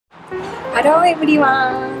Hello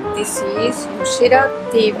everyone, this is Yoshida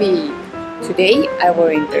TV. Today I will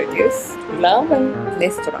introduce ramen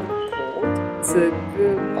restaurant called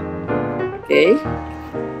Tukumo. Okay,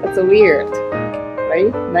 that's weird,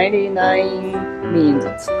 right? 99 means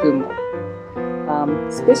Tukumo.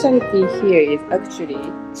 Specialty here is actually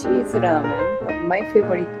cheese ramen, but my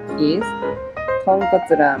favorite is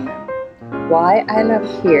tonkatsu ramen. Why I love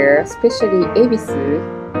here, especially Ebisu,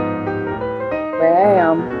 where I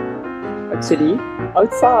am actually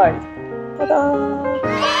outside. Ta-da!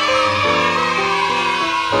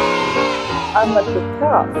 I'm at the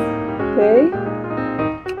Terrace. Okay?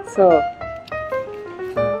 So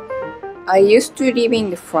I used to live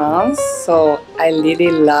in France, so I really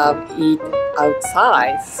love eat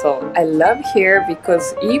outside. So I love here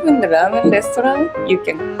because even the ramen restaurant, you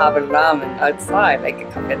can have a ramen outside, like a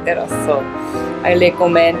cafe terrace. So I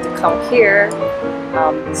recommend to come here.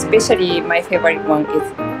 Especially my favorite one is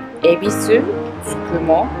Ebisu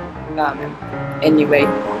Tukumo ramen. Anyway,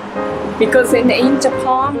 because in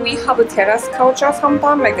Japan we have a terrace culture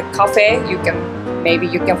sometimes, like a cafe. Maybe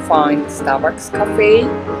you can find Starbucks cafe,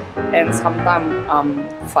 and sometimes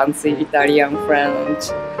fancy Italian,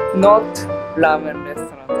 French, not ramen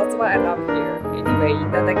restaurant. That's why I love here. Anyway, い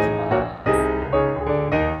ただきます。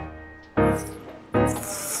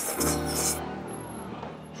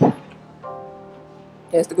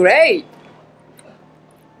It's great.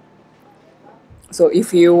 So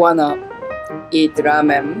if you wanna eat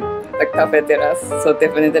ramen at the cafe terrace, so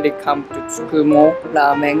definitely come to Tukumo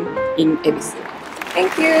Ramen in Ebisu.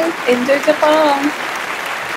 Thank you. Enjoy Japan.